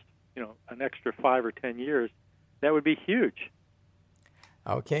for just, an extra 5 or 10 years, that would be huge.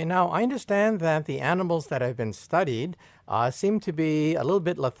 Okay, now I understand that the animals that have been studied seem to be a little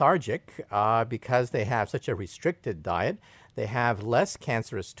bit lethargic because they have such a restricted diet. They have less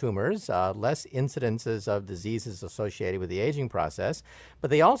cancerous tumors, less incidences of diseases associated with the aging process,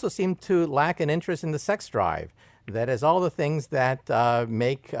 but they also seem to lack an interest in the sex drive. That is, all the things that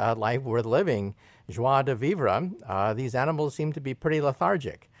make life worth living, joie de vivre, these animals seem to be pretty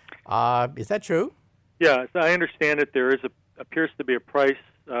lethargic. Is that true? Yeah, as I understand it, there appears to be a price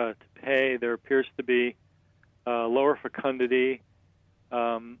to pay. There appears to be lower fecundity,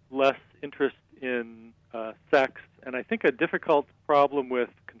 less interest in sex, and I think a difficult problem with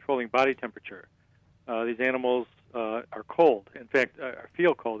controlling body temperature. These animals are cold, in fact,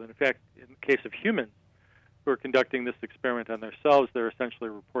 feel cold. And in fact, in the case of humans who are conducting this experiment on themselves, they're essentially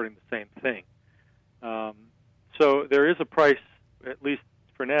reporting the same thing. So there is a price, at least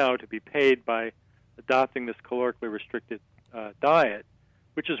for now, to be paid by adopting this calorically restricted diet,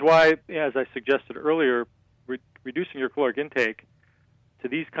 which is why, as I suggested earlier, reducing your caloric intake to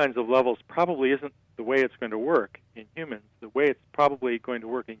these kinds of levels probably isn't the way it's going to work in humans. The way it's probably going to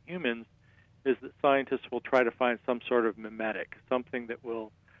work in humans is that scientists will try to find some sort of mimetic, something that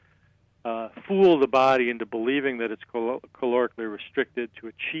will fool the body into believing that it's calorically restricted to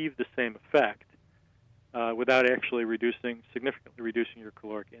achieve the same effect without actually significantly reducing your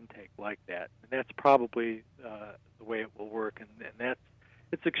caloric intake like that. And that's probably the way it will work. And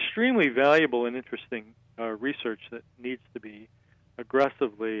it's extremely valuable and interesting research that needs to be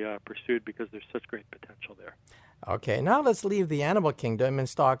aggressively pursued because there's such great potential there. Okay, now let's leave the animal kingdom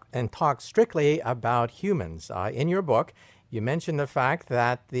and talk strictly about humans. In your book, you mentioned the fact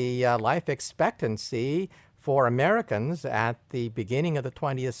that the life expectancy for Americans at the beginning of the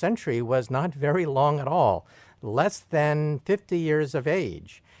 20th century was not very long at all, less than 50 years of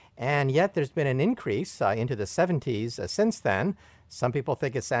age. And yet there's been an increase into the 70s since then. Some people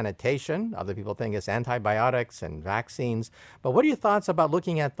think it's sanitation, other people think it's antibiotics and vaccines. But what are your thoughts about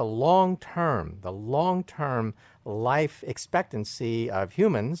looking at the long-term life expectancy of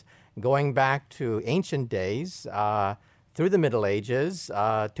humans going back to ancient days, through the Middle Ages,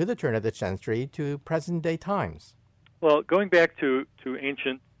 to the turn of the century, to present-day times? Well, going back to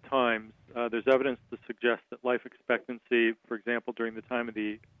ancient times, there's evidence to suggest that life expectancy, for example, during the time of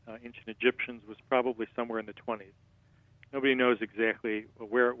the ancient Egyptians, was probably somewhere in the 20s. Nobody knows exactly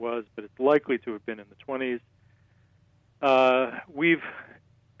where it was, but it's likely to have been in the 20s.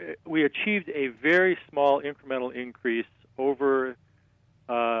 We achieved a very small incremental increase over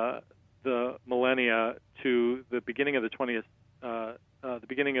the millennia to the beginning of the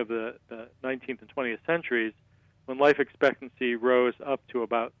 19th and 20th centuries, when life expectancy rose up to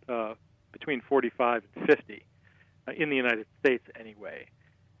about between 45 and 50 in the United States, anyway.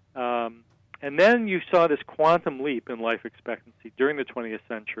 And then you saw this quantum leap in life expectancy during the 20th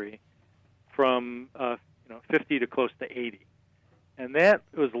century from 50 to close to 80. And that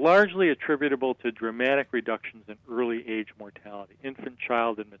was largely attributable to dramatic reductions in early age mortality, infant,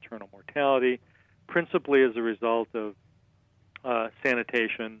 child, and maternal mortality, principally as a result of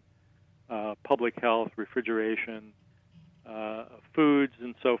sanitation, public health, refrigeration, foods,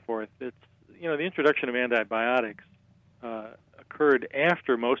 and so forth. It's, the introduction of antibiotics occurred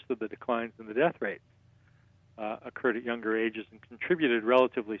after most of the declines in the death rates occurred at younger ages and contributed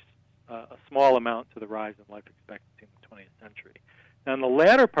relatively a small amount to the rise in life expectancy in the 20th century. Now, in the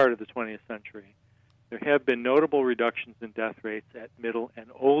latter part of the 20th century, there have been notable reductions in death rates at middle and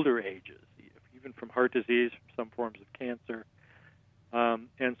older ages. If you even from heart disease, from some forms of cancer.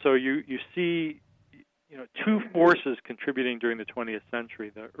 And so you see, two forces contributing during the 20th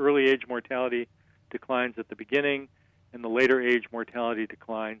century. The early age mortality declines at the beginning, and the later age mortality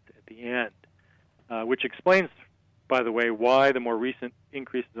declines at the end, which explains, by the way, why the more recent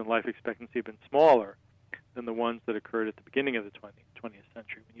increases in life expectancy have been smaller than the ones that occurred at the beginning of the 20th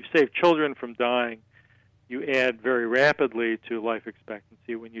century. When you save children from dying, you add very rapidly to life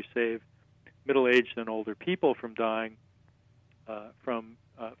expectancy. When you save middle-aged and older people from dying from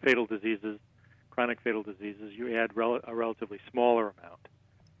fatal diseases, chronic fatal diseases, you add a relatively smaller amount.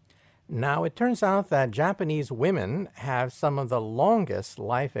 Now, it turns out that Japanese women have some of the longest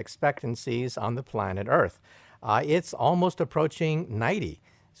life expectancies on the planet Earth. It's almost approaching 90.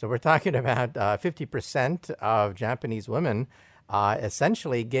 So we're talking about 50% of Japanese women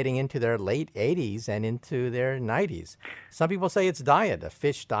essentially getting into their late 80s and into their 90s. Some people say it's diet, a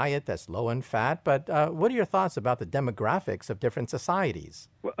fish diet that's low in fat, but what are your thoughts about the demographics of different societies?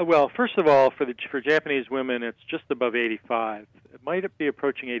 Well, first of all, for Japanese women, it's just above 85. It might be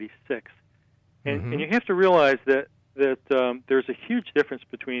approaching 86. And you have to realize that there's a huge difference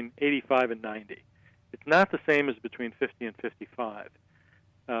between 85 and 90. It's not the same as between 50 and 55.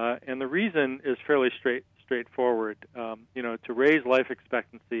 And the reason is fairly straightforward. To raise life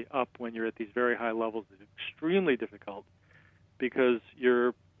expectancy up when you're at these very high levels is extremely difficult because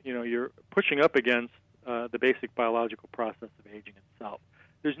you're pushing up against the basic biological process of aging itself.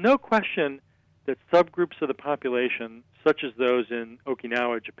 There's no question that subgroups of the population, such as those in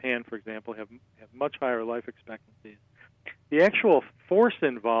Okinawa, Japan, for example, have much higher life expectancies. The actual force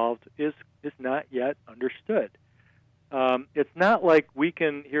involved is not yet understood. It's not like we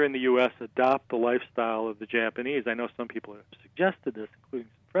can, here in the U.S., adopt the lifestyle of the Japanese. I know some people have suggested this, including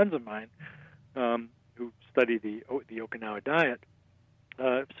some friends of mine who study the Okinawa diet,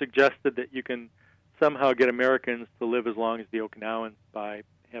 suggested that you can somehow get Americans to live as long as the Okinawans by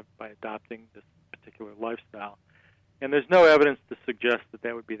adopting this particular lifestyle. And there's no evidence to suggest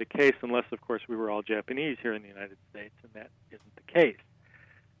that would be the case unless, of course, we were all Japanese here in the United States, and that isn't the case.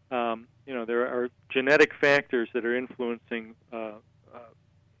 There are genetic factors that are influencing the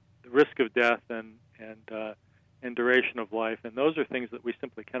risk of death and duration of life, and those are things that we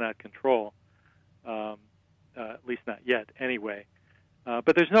simply cannot control, at least not yet anyway.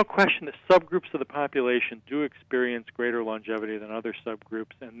 But there's no question that subgroups of the population do experience greater longevity than other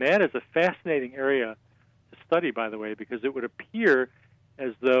subgroups, and that is a fascinating area to study, by the way, because it would appear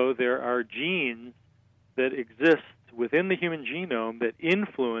as though there are genes that exist within the human genome that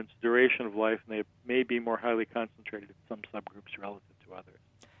influence duration of life, and they may be more highly concentrated in some subgroups relative to others.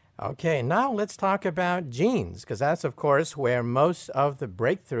 Okay, now let's talk about genes, because that's, of course, where most of the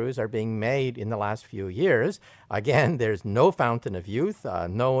breakthroughs are being made in the last few years. Again, there's no fountain of youth.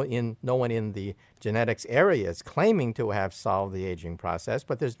 No one in the genetics area is claiming to have solved the aging process,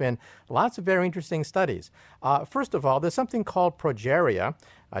 but there's been lots of very interesting studies. First of all, there's something called progeria,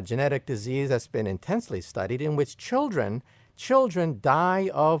 a genetic disease that's been intensely studied in which children die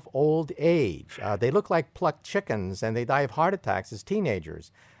of old age. They look like plucked chickens, and they die of heart attacks as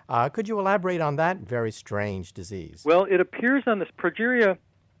teenagers. Could you elaborate on that very strange disease? Well, it appears on this, progeria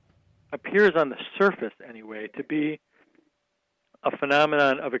appears on the surface anyway to be a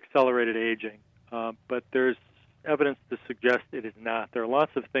phenomenon of accelerated aging, but there's evidence to suggest it is not. There are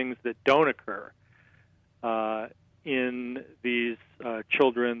lots of things that don't occur in these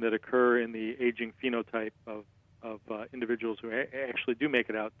children that occur in the aging phenotype of individuals who actually do make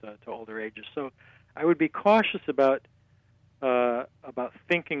it out to older ages. So I would be cautious about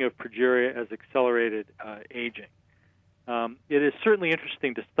thinking of progeria as accelerated aging. It is certainly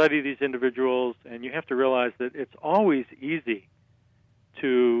interesting to study these individuals, and you have to realize that it's always easy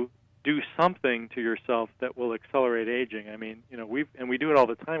to do something to yourself that will accelerate aging. I mean, we do it all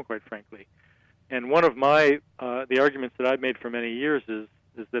the time, quite frankly. And one of the arguments that I've made for many years is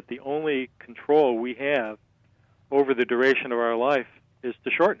that the only control we have over the duration of our life is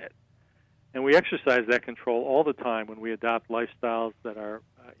to shorten it. And we exercise that control all the time when we adopt lifestyles that are,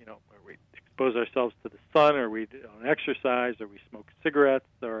 where we expose ourselves to the sun, or we don't exercise, or we smoke cigarettes,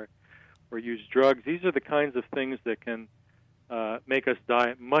 or use drugs. These are the kinds of things that can make us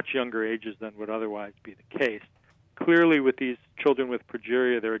die at much younger ages than would otherwise be the case. Clearly, with these children with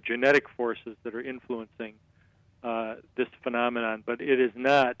progeria, there are genetic forces that are influencing this phenomenon, but it is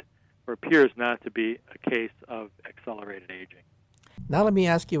not, or appears not to be, a case of accelerated aging. Now let me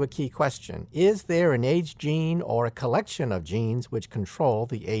ask you a key question. Is there an age gene or a collection of genes which control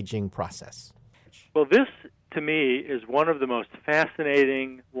the aging process? Well, this, to me, is one of the most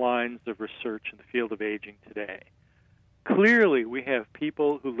fascinating lines of research in the field of aging today. clearly we have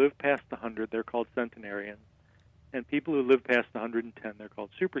people who live past 100, they're called centenarians, and people who live past 110, they're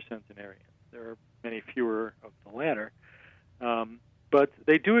called supercentenarians. There are many fewer of the latter. But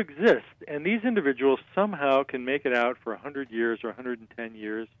they do exist, and these individuals somehow can make it out for 100 years or 110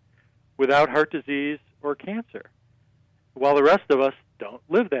 years without heart disease or cancer, while the rest of us don't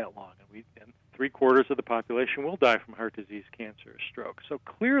live that long. And three-quarters of the population will die from heart disease, cancer, or stroke. So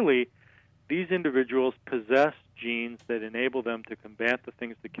clearly, these individuals possess genes that enable them to combat the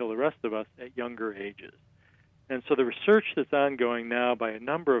things that kill the rest of us at younger ages. And so the research that's ongoing now by a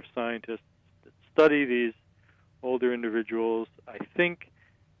number of scientists that study these older individuals, I think,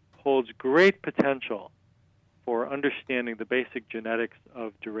 holds great potential for understanding the basic genetics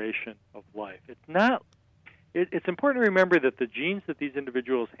of duration of life. It's important to remember that the genes that these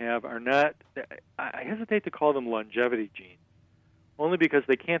individuals have are not, I hesitate to call them longevity genes, only because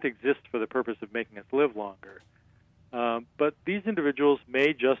they can't exist for the purpose of making us live longer. But these individuals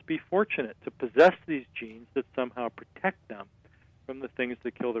may just be fortunate to possess these genes that somehow protect them from the things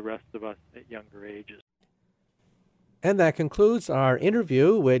that kill the rest of us at younger ages. And that concludes our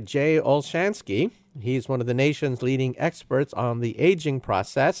interview with Jay Olshansky. He's one of the nation's leading experts on the aging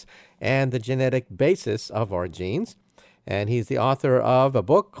process and the genetic basis of our genes. And he's the author of a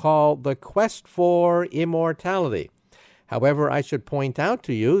book called The Quest for Immortality. However, I should point out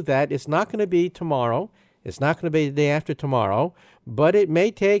to you that it's not going to be tomorrow. It's not going to be the day after tomorrow, but it may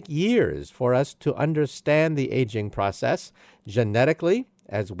take years for us to understand the aging process genetically,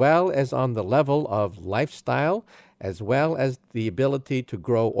 as well as on the level of lifestyle, as well as the ability to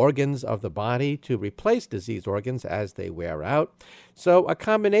grow organs of the body to replace diseased organs as they wear out. So a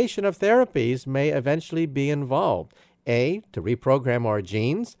combination of therapies may eventually be involved. A, to reprogram our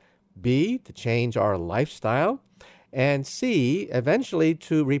genes. B, to change our lifestyle. And C, eventually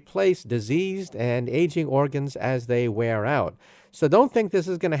to replace diseased and aging organs as they wear out. So don't think this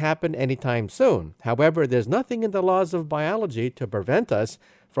is going to happen anytime soon. However, there's nothing in the laws of biology to prevent us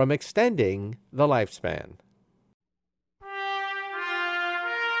from extending the lifespan.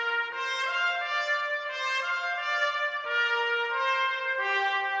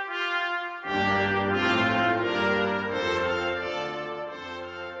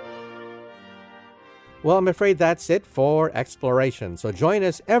 Well, I'm afraid that's it for Exploration. So join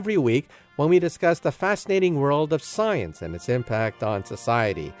us every week when we discuss the fascinating world of science and its impact on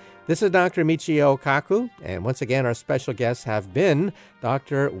society. This is Dr. Michio Kaku, and once again, our special guests have been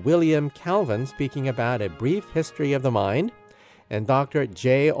Dr. William Calvin, speaking about a brief history of the mind, and Dr.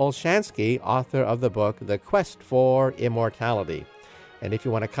 Jay Olshansky, author of the book The Quest for Immortality. And if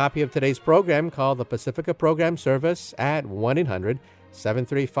you want a copy of today's program, call the Pacifica Program Service at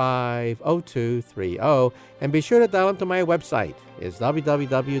 1-800-735-0230. And be sure to dial into my website. It's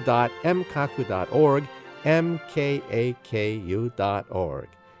www.mkaku.org, mkaku.org.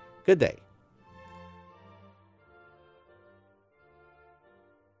 Good day.